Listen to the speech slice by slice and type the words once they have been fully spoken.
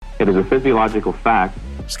It is a physiological fact.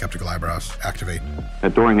 Skeptical eyebrows, activate.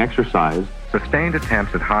 That during exercise, sustained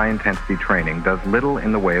attempts at high-intensity training does little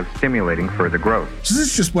in the way of stimulating further growth. So this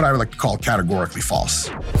is just what I would like to call categorically false.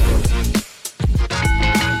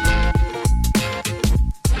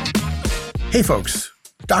 Hey folks,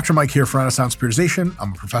 Dr. Mike here for Renaissance Periodization.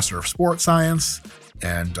 I'm a professor of sports science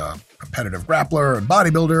and competitive grappler and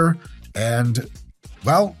bodybuilder. And,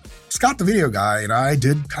 well, Scott the video guy and I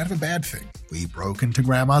did kind of a bad thing. We broke into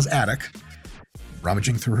Grandma's attic,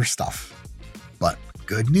 rummaging through her stuff. But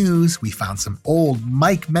good news, we found some old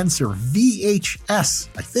Mike Mentzer VHS,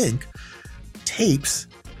 I think, tapes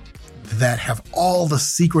that have all the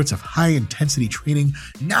secrets of high-intensity training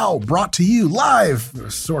now brought to you live,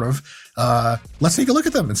 sort of. Let's take a look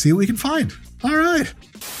at them and see what we can find. All right.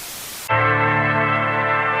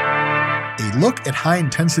 A look at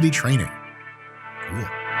high-intensity training. Cool.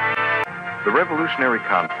 The revolutionary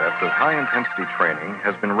concept of high-intensity training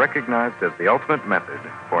has been recognized as the ultimate method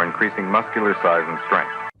for increasing muscular size and strength.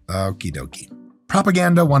 Okie dokie.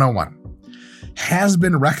 Propaganda 101 has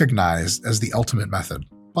been recognized as the ultimate method.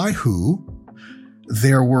 By who?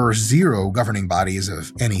 There were 0 governing bodies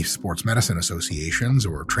of any sports medicine associations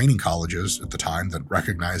or training colleges at the time that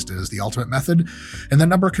recognized it as the ultimate method, and the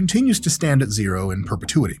number continues to stand at 0 in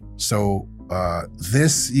perpetuity. So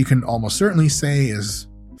this, you can almost certainly say, is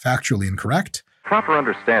factually incorrect. Proper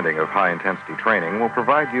understanding of high-intensity training will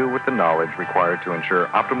provide you with the knowledge required to ensure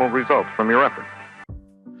optimal results from your efforts.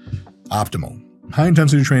 Optimal.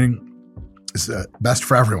 High-intensity training is best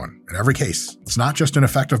for everyone in every case. It's not just an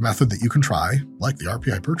effective method that you can try, like the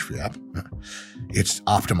RPI hypertrophy app. It's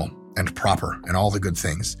optimal and proper and all the good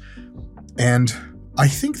things. And I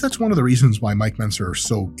think that's one of the reasons why Mike Mentzer is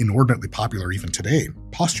so inordinately popular even today,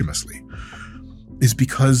 posthumously, is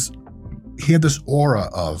because he had this aura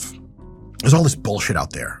of, there's all this bullshit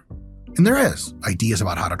out there. And there is ideas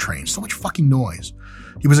about how to train. So much fucking noise.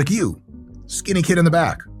 He was like, you, skinny kid in the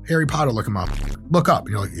back, Harry Potter, look him up. Look up.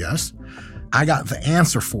 And you're like, yes, I got the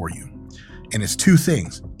answer for you. And it's 2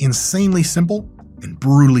 things, insanely simple and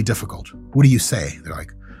brutally difficult. What do you say? They're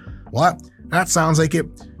like, what? That sounds like it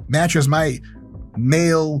matches my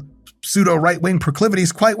male pseudo right-wing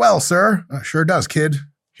proclivities quite well, sir. Sure does, kid.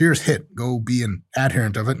 Here's HIT. Go be an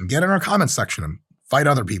adherent of it and get in our comments section and fight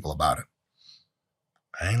other people about it.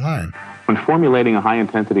 I ain't lying. When formulating a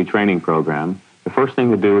high-intensity training program, the first thing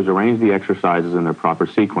to do is arrange the exercises in their proper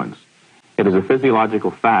sequence. It is a physiological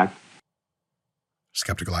fact.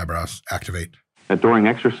 Skeptical eyebrows, activate. That during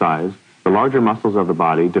exercise, the larger muscles of the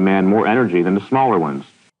body demand more energy than the smaller ones.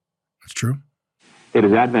 That's true. It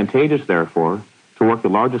is advantageous, therefore, to work the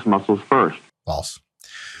largest muscles first. False.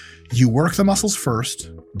 You work the muscles first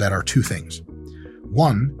that are 2 things.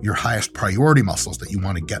 1, your highest priority muscles that you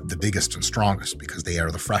want to get the biggest and strongest because they are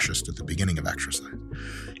the freshest at the beginning of exercise.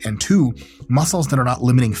 And 2, muscles that are not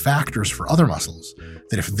limiting factors for other muscles,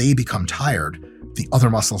 that if they become tired, the other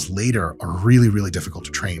muscles later are really, really difficult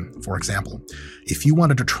to train. For example, if you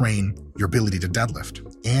wanted to train your ability to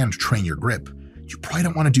deadlift and train your grip, you probably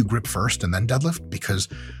don't want to do grip first and then deadlift because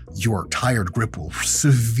your tired grip will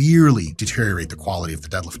severely deteriorate the quality of the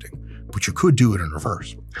deadlifting, but you could do it in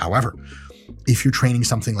reverse. However, if you're training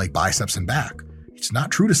something like biceps and back, it's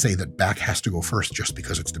not true to say that back has to go first just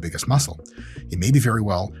because it's the biggest muscle. It may be very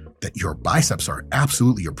well that your biceps are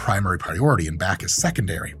absolutely your primary priority and back is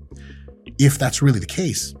secondary. If that's really the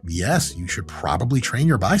case, yes, you should probably train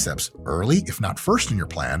your biceps early, if not first in your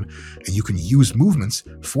plan, and you can use movements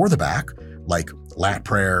for the back, like lat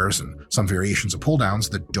prayers and some variations of pull downs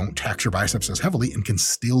that don't tax your biceps as heavily and can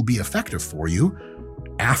still be effective for you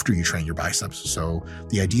after you train your biceps. So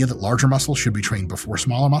the idea that larger muscles should be trained before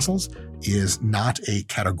smaller muscles is not a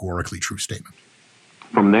categorically true statement.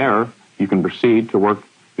 From there, you can proceed to work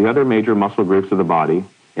the other major muscle groups of the body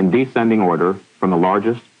in descending order from the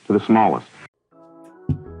largest to the smallest.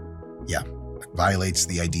 Yeah, it violates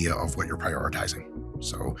the idea of what you're prioritizing.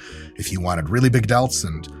 So if you wanted really big delts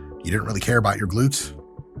and you didn't really care about your glutes,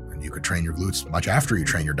 and you could train your glutes much after you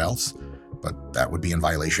train your delts, but that would be in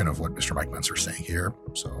violation of what Mr. Mike Mentzer is saying here.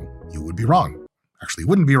 So you would be wrong. Actually, you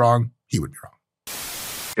wouldn't be wrong. He would be wrong.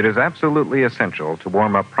 It is absolutely essential to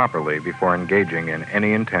warm up properly before engaging in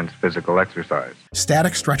any intense physical exercise.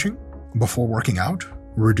 Static stretching before working out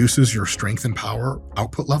reduces your strength and power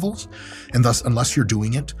output levels, and thus, unless you're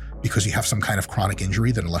doing it because you have some kind of chronic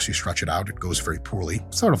injury, then unless you stretch it out, it goes very poorly,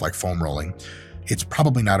 sort of like foam rolling. It's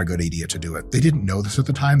probably not a good idea to do it. They didn't know this at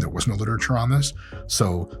the time. There was no literature on this.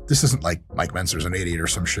 So this isn't like Mike Mentzer's an idiot or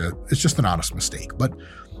some shit. It's just an honest mistake. But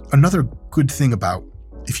another good thing about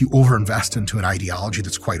if you overinvest into an ideology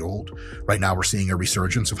that's quite old. Right now, we're seeing a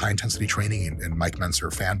resurgence of high-intensity training and Mike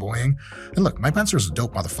Mentzer fanboying. And look, Mike Mentzer is a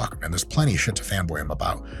dope motherfucker, man. There's plenty of shit to fanboy him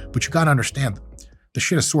about. But you got to understand, the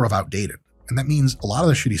shit is sort of outdated. And that means a lot of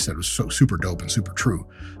the shit he said was so super dope and super true.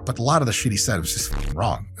 But a lot of the shit he said was just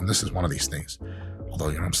wrong. And this is one of these things. Although,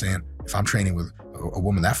 you know what I'm saying? If I'm training with a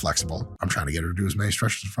woman that flexible, I'm trying to get her to do as many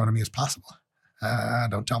stretches in front of me as possible.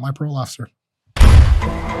 Don't tell my parole officer.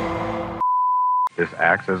 This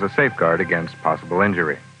acts as a safeguard against possible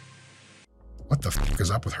injury. What the fuck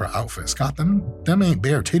is up with her outfit? Scott, them ain't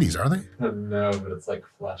bare titties, are they? No, but it's like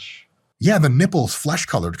flesh. Yeah, the nipple's flesh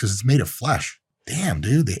colored because it's made of flesh. Damn,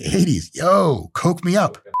 dude, the 80s. Yo, coke me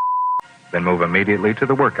up. Then move immediately to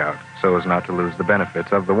the workout so as not to lose the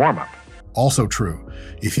benefits of the warm-up. Also true.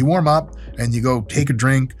 If you warm up and you go take a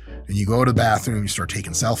drink and you go to the bathroom, you start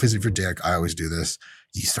taking selfies of your dick. I always do this.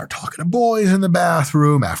 You start talking to boys in the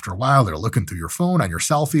bathroom. After a while, they're looking through your phone on your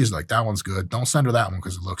selfies. Like, that one's good. Don't send her that one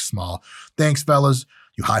because it looks small. Thanks, fellas.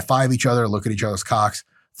 You high-five each other, look at each other's cocks.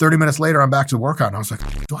 30 minutes later, I'm back to the workout. And I was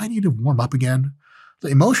like, do I need to warm up again?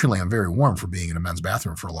 Emotionally, I'm very warm for being in a men's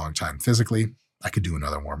bathroom for a long time. Physically, I could do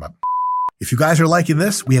another warm-up. If you guys are liking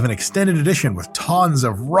this, we have an extended edition with tons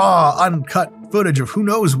of raw, uncut footage of who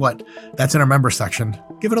knows what. That's in our member section.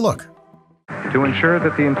 Give it a look. To ensure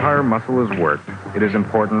that the entire muscle is worked, it is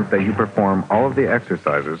important that you perform all of the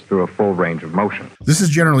exercises through a full range of motion. This is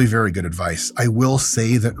generally very good advice. I will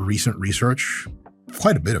say that recent research,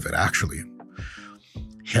 quite a bit of it actually,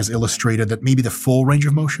 has illustrated that maybe the full range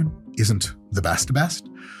of motion isn't the best,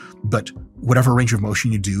 but whatever range of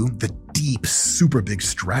motion you do, the deep, super big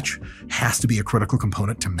stretch has to be a critical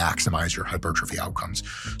component to maximize your hypertrophy outcomes.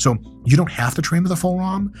 So you don't have to train with a full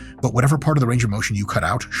ROM, but whatever part of the range of motion you cut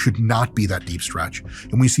out should not be that deep stretch.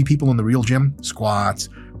 And when you see people in the real gym, squats,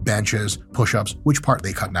 benches, push-ups, which part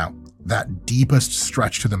they cut out? That deepest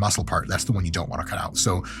stretch to the muscle part, that's the one you don't want to cut out.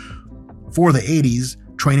 So for the 80s,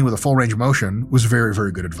 training with a full range of motion was very,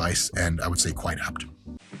 very good advice, and I would say quite apt.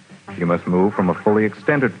 You must move from a fully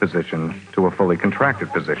extended position to a fully contracted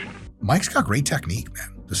position. Mike's got great technique,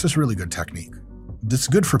 man. This is really good technique. It's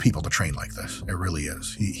good for people to train like this. It really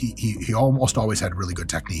is. He almost always had really good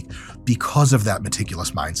technique because of that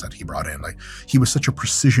meticulous mindset he brought in. Like, he was such a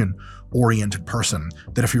precision-oriented person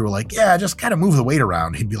that if you were like, yeah, just kind of move the weight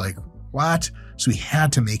around, he'd be like, what? So he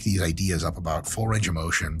had to make these ideas up about full range of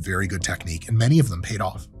motion, very good technique, and many of them paid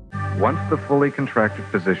off. Once the fully contracted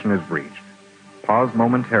position is reached, pause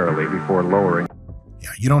momentarily before lowering. Yeah,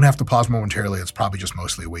 you don't have to pause momentarily. It's probably just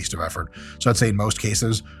mostly a waste of effort. So I'd say in most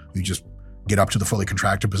cases, you just get up to the fully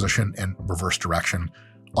contracted position and reverse direction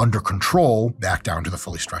under control back down to the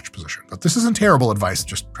fully stretched position. But this isn't terrible advice,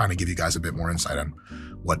 just trying to give you guys a bit more insight on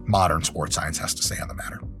what modern sports science has to say on the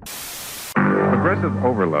matter. Progressive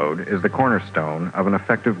overload is the cornerstone of an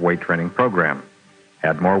effective weight training program.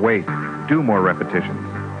 Add more weight, do more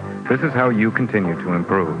repetitions. This is how you continue to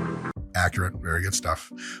improve. Accurate, very good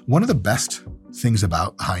stuff. One of the best things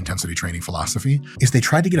about high-intensity training philosophy is they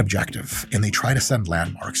try to get objective, and they try to send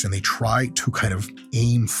landmarks, and they try to kind of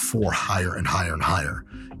aim for higher and higher and higher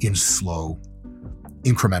in slow,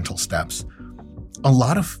 incremental steps. A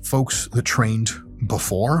lot of folks that trained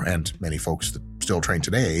before, and many folks that still train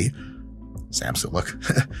today, Sam said, look,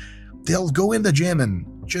 they'll go in the gym and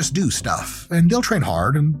just do stuff, and they'll train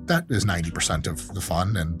hard, and that is 90% of the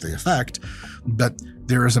fun and the effect. But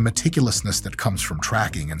there is a meticulousness that comes from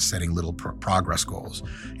tracking and setting little progress goals.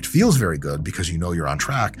 It feels very good because you know you're on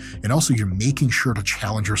track, and also you're making sure to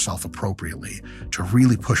challenge yourself appropriately, to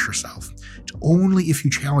really push yourself. It's only if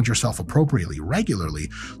you challenge yourself appropriately, regularly,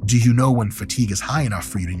 do you know when fatigue is high enough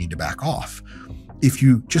for you to need to back off. If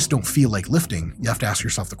you just don't feel like lifting, you have to ask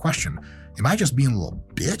yourself the question, am I just being a little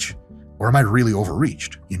bitch? Or am I really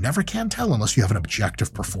overreached? You never can tell unless you have an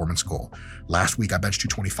objective performance goal. Last week, I benched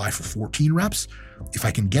 225 for 14 reps. If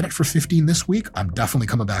I can get it for 15 this week, I'm definitely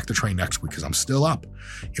coming back to train next week because I'm still up.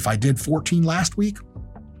 If I did 14 last week,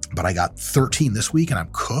 but I got 13 this week and I'm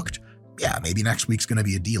cooked, yeah, maybe next week's going to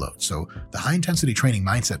be a deload. So the high intensity training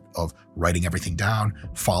mindset of writing everything down,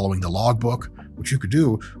 following the logbook, which you could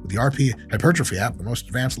do with the RP Hypertrophy app, the most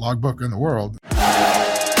advanced logbook in the world.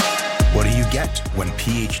 What do you get when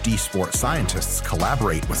PhD sports scientists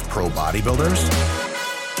collaborate with pro bodybuilders?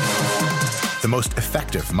 The most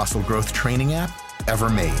effective muscle growth training app ever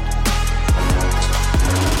made.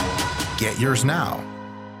 Get yours now.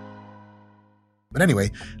 But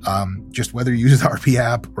anyway, just whether you use the RP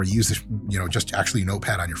app or use this, just actually a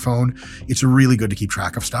notepad on your phone, it's really good to keep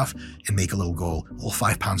track of stuff and make a little goal.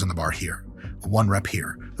 5 pounds on the bar here. 1 rep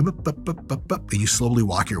here, and you slowly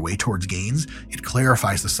walk your way towards gains. It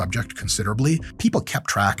clarifies the subject considerably. People kept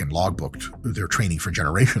track and logbooked their training for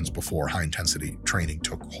generations before high-intensity training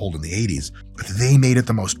took hold in the 80s. But they made it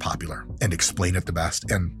the most popular and explained it the best.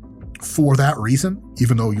 And for that reason,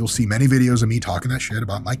 even though you'll see many videos of me talking that shit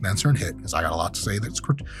about Mike Mentzer and HIIT, because I got a lot to say that's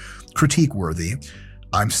critique-worthy,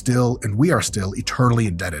 we are still eternally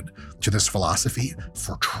indebted to this philosophy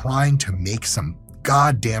for trying to make some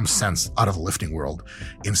goddamn sense out of the lifting world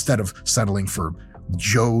instead of settling for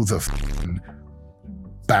Joe the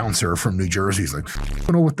bouncer from New Jersey. He's like,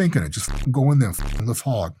 I don't overthinking it. Just go in there and lift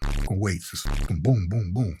hard. Weights. Just boom,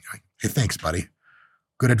 boom, boom. Hey, thanks, buddy.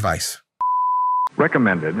 Good advice.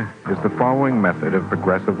 Recommended is the following method of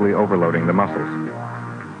progressively overloading the muscles.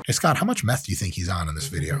 Hey, Scott, how much meth do you think he's on in this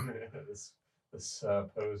video? This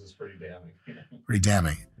pose is pretty damning. Pretty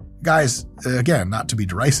damning. Guys, again, not to be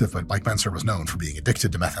derisive, but Mike Mentzer was known for being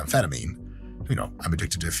addicted to methamphetamine. You know, I'm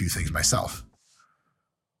addicted to a few things myself.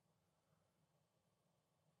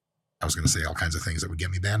 I was going to say all kinds of things that would get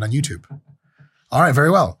me banned on YouTube. All right, very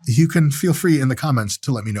well. You can feel free in the comments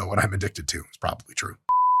to let me know what I'm addicted to. It's probably true.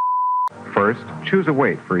 First, choose a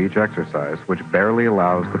weight for each exercise which barely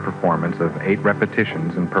allows the performance of 8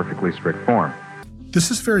 repetitions in perfectly strict form. This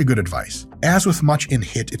is very good advice. As with much in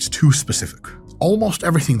HIIT, it's too specific. Almost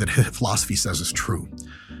everything that HIIT philosophy says is true.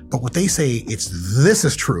 But what they say, this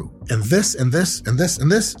is true, and this, and this, and this, and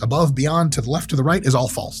this, above, beyond, to the left, to the right, is all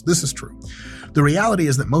false. This is true. The reality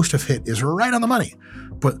is that most of HIIT is right on the money,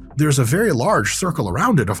 but there's a very large circle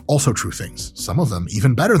around it of also true things, some of them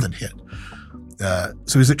even better than HIIT.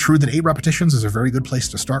 So is it true that 8 repetitions is a very good place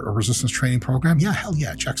to start a resistance training program? Yeah, hell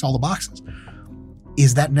yeah, it checks all the boxes.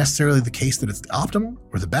 Is that necessarily the case that it's the optimal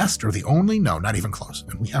or the best or the only? No, not even close.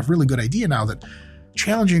 And we have really good idea now that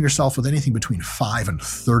challenging yourself with anything between 5 and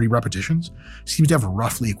 30 repetitions seems to have a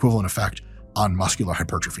roughly equivalent effect on muscular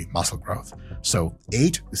hypertrophy, muscle growth. So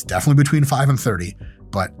 8 is definitely between 5 and 30,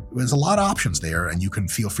 but there's a lot of options there, and you can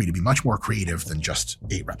feel free to be much more creative than just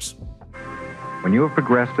 8 reps. When you have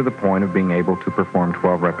progressed to the point of being able to perform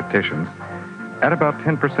 12 repetitions, add about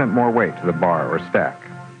 10% more weight to the bar or stack.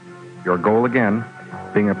 Your goal again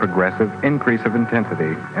being a progressive increase of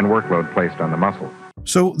intensity and workload placed on the muscle.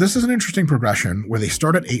 So this is an interesting progression where they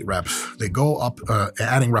start at 8 reps, they go up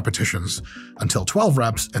adding repetitions until 12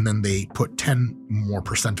 reps, and then they put 10% more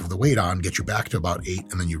of the weight on, get you back to about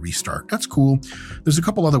 8, and then you restart. That's cool. There's a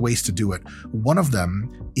couple other ways to do it. One of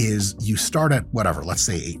them is you start at whatever, let's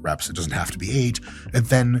say 8 reps. It doesn't have to be 8. And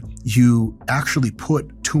then you actually put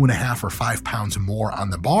 2.5 or 5 pounds more on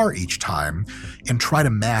the bar each time and try to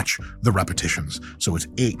match the repetitions. So it's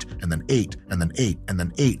 8 and then 8 and then 8 and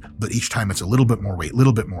then 8, but each time it's a little bit more weight,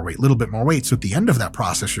 little bit more weight, little bit more weight. So at the end of that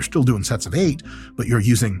process, you're still doing sets of 8, but you're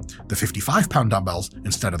using the 55-pound dumbbells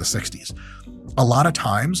instead of the 60s. A lot of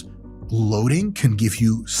times, loading can give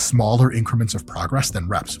you smaller increments of progress than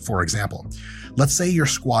reps. For example, let's say you're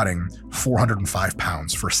squatting 405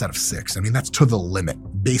 pounds for a set of 6. I mean, that's to the limit,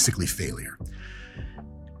 basically failure.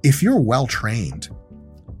 If you're well trained,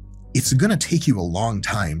 it's going to take you a long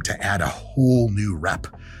time to add a whole new rep.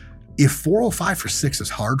 If 405 for 6 is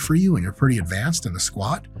hard for you and you're pretty advanced in the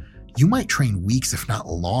squat, you might train weeks, if not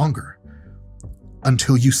longer,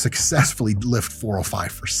 until you successfully lift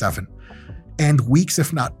 405 for 7. And weeks,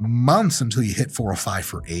 if not months, until you hit 405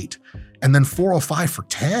 for 8. And then 405 for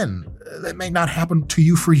 10, that may not happen to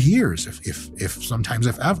you for years, if sometimes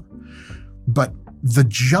if ever. But the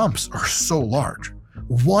jumps are so large.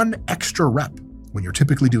 1 extra rep, when you're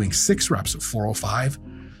typically doing 6 reps of 405,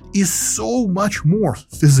 is so much more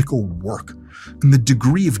physical work. And the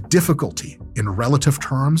degree of difficulty in relative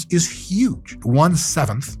terms is huge.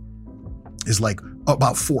 1/7 is like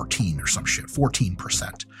about 14 or some shit,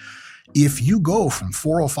 14%. If you go from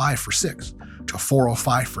 405 for 6 to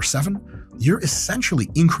 405 for 7, you're essentially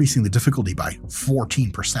increasing the difficulty by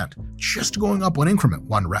 14%, just going up 1 increment,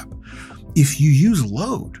 1 rep. If you use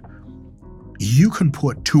load, you can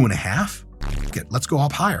put 2.5, let's go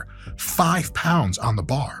up higher, 5 pounds on the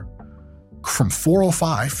bar from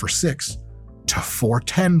 405 for 6 to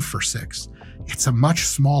 410 for 6. It's a much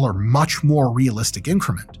smaller, much more realistic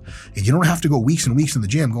increment. And you don't have to go weeks and weeks in the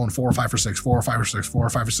gym going 405 for 6, 405 for 6,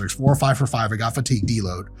 405 for 6, 405 for 5, I got fatigue,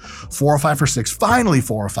 deload, 405 for 6, finally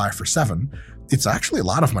 405 for 7. It's actually a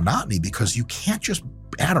lot of monotony because you can't just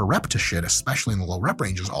add a rep to shit, especially in the low rep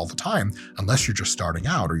ranges all the time, unless you're just starting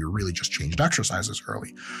out or you're really just changed exercises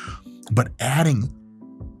early. But adding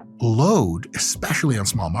load, especially on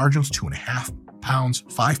small margins, 2.5 pounds,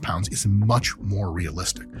 5 pounds, is much more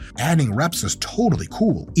realistic. Adding reps is totally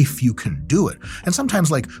cool if you can do it. And sometimes,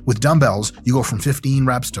 like with dumbbells, you go from 15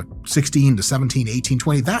 reps to 16 to 17, 18,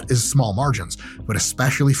 20. That is small margins. But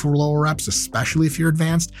especially for lower reps, especially if you're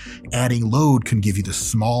advanced, adding load can give you the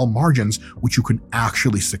small margins, which you can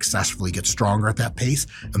actually successfully get stronger at that pace,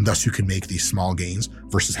 and thus you can make these small gains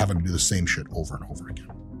versus having to do the same shit over and over again.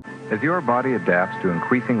 As your body adapts to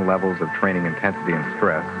increasing levels of training intensity and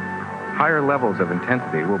stress, higher levels of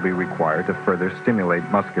intensity will be required to further stimulate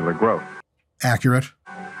muscular growth. Accurate.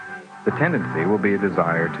 The tendency will be a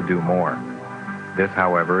desire to do more. This,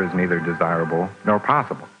 however, is neither desirable nor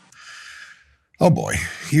possible. Oh boy,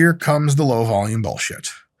 here comes the low volume bullshit.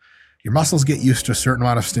 Your muscles get used to a certain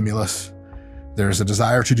amount of stimulus. There's a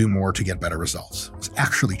desire to do more to get better results. It's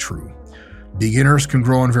actually true. Beginners can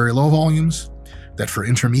grow in very low volumes that for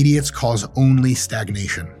intermediates cause only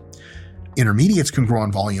stagnation. Intermediates can grow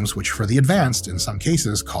in volumes which for the advanced, in some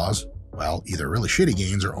cases, cause, well, either really shitty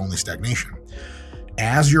gains or only stagnation.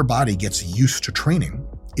 As your body gets used to training,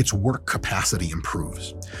 its work capacity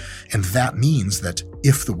improves. And that means that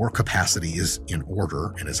if the work capacity is in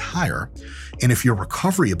order and is higher, and if your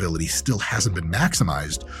recovery ability still hasn't been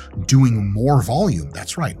maximized, doing more volume,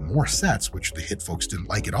 that's right, more sets, which the HIIT folks didn't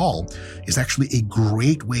like at all, is actually a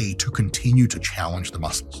great way to continue to challenge the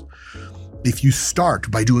muscles. If you start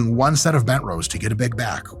by doing one set of bent rows to get a big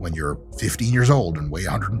back when you're 15 years old and weigh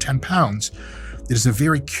 110 pounds, it is a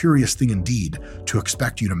very curious thing indeed to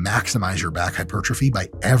expect you to maximize your back hypertrophy by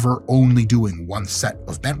ever only doing one set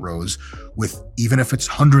of bent rows with, even if it's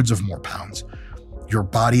hundreds of more pounds. Your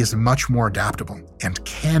body is much more adaptable and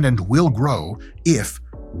can and will grow if,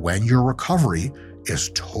 when your recovery is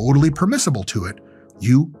totally permissible to it,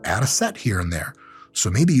 you add a set here and there. So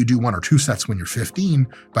maybe you do 1 or 2 sets when you're 15.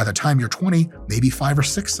 By the time you're 20, maybe 5 or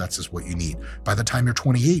 6 sets is what you need. By the time you're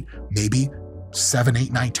 28, maybe 7,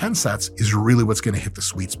 8, 9, 10 sets is really what's going to hit the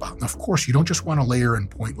sweet spot. And of course, you don't just want to layer in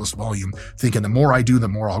pointless volume thinking the more I do, the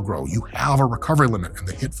more I'll grow. You have a recovery limit, and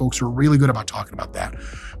the HIIT folks are really good about talking about that.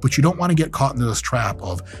 But you don't want to get caught into this trap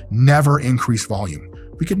of never increase volume.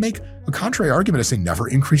 We could make a contrary argument and say never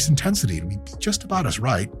increase intensity, and we'd be just about as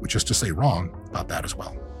right, which is to say wrong, about that as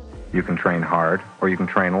well. You can train hard or you can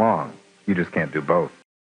train long. You just can't do both.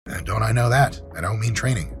 And don't I know that? I don't mean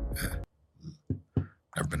training.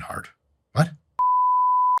 Never been hard. What?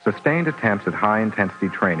 Sustained attempts at high-intensity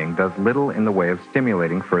training does little in the way of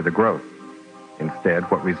stimulating further growth. Instead,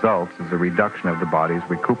 what results is a reduction of the body's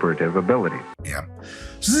recuperative abilities. Yeah.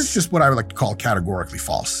 So this is just what I would like to call categorically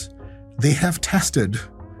false. They have tested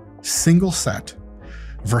single set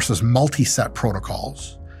versus multi-set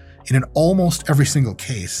protocols. And in almost every single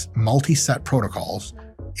case, multi-set protocols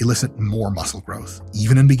elicit more muscle growth,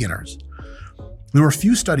 even in beginners. There were a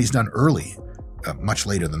few studies done early, much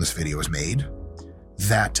later than this video was made,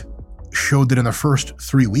 that showed that in the first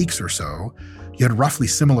 3 weeks or so, you had roughly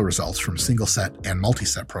similar results from single set and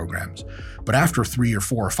multi-set programs. But after 3 or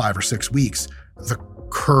 4 or 5 or 6 weeks, the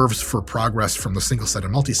curves for progress from the single set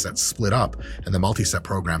and multi-set split up, and the multi-set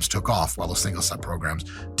programs took off while the single set programs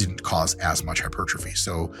didn't cause as much hypertrophy.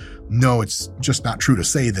 So no, it's just not true to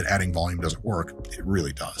say that adding volume doesn't work. It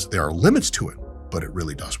really does. There are limits to it, but it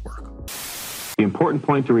really does work. The important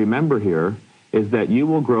point to remember here is that you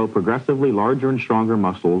will grow progressively larger and stronger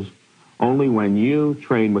muscles only when you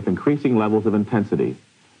train with increasing levels of intensity.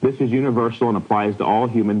 This is universal and applies to all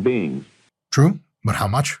human beings. True, but how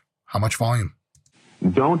much? How much volume?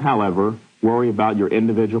 Don't, however, worry about your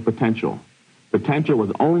individual potential. Potential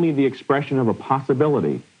is only the expression of a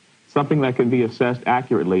possibility, something that can be assessed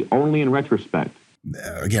accurately only in retrospect.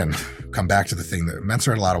 Again, come back to the thing that Mentzer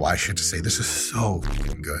had a lot of wise shit to say. This is so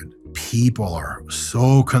good. People are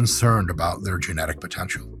so concerned about their genetic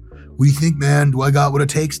potential. What do you think, man? Do I got what it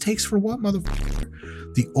takes? Takes for what,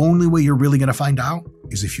 motherfucker? The only way you're really going to find out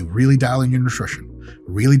is if you really dial in your nutrition,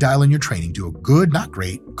 really dial in your training, do a good, not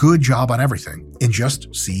great, good job on everything, and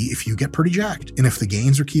just see if you get pretty jacked. And if the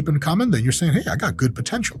gains are keeping coming, then you're saying, hey, I got good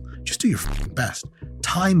potential. Just do your best.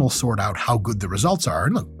 Time will sort out how good the results are.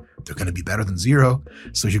 And look, they're going to be better than 0.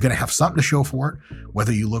 So you're going to have something to show for it,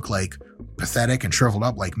 whether you look like pathetic and shriveled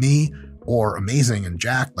up like me or amazing and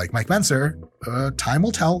jacked like Mike Mentzer. Time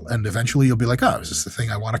will tell, and eventually you'll be like, oh, is this the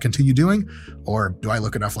thing I want to continue doing? Or do I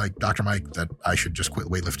look enough like Dr. Mike that I should just quit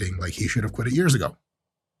weightlifting like he should have quit it years ago?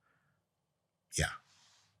 Yeah,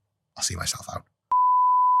 I'll see myself out.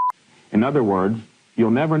 In other words,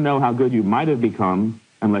 you'll never know how good you might have become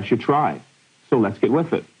unless you try. So let's get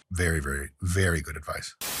with it. Very, very, very good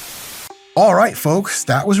advice. All right, folks,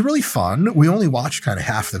 that was really fun. We only watched kind of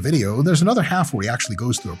half the video. There's another half where he actually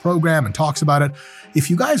goes through a program and talks about it. If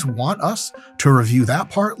you guys want us to review that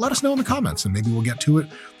part, let us know in the comments and maybe we'll get to it.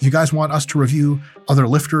 If you guys want us to review other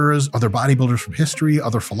lifters, other bodybuilders from history,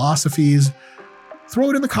 other philosophies, throw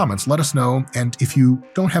it in the comments. Let us know. And if you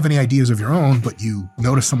don't have any ideas of your own, but you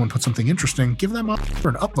notice someone put something interesting, give them an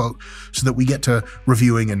upvote so that we get to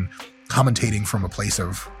reviewing and commentating from a place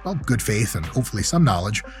of, well, good faith and hopefully some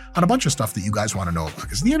knowledge on a bunch of stuff that you guys want to know about.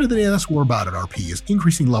 Because at the end of the day, that's what we're about at RP, is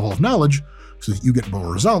increasing level of knowledge so that you get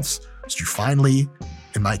more results, so you finally,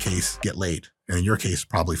 in my case, get laid. And in your case,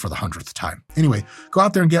 probably for the 100th time. Anyway, go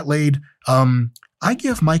out there and get laid. I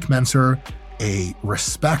give Mike Mentzer a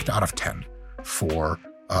respect out of 10 for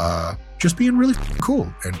just being really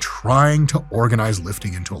cool and trying to organize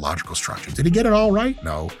lifting into a logical structure. Did he get it all right?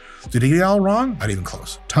 No. Did he get it all wrong? Not even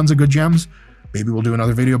close. Tons of good gems. Maybe we'll do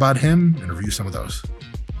another video about him and review some of those.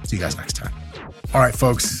 See you guys next time. All right,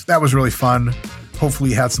 folks, that was really fun.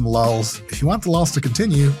 Hopefully you had some lulls. If you want the lulls to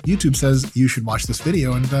continue, YouTube says you should watch this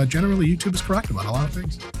video, and generally YouTube is correct about a lot of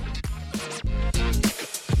things.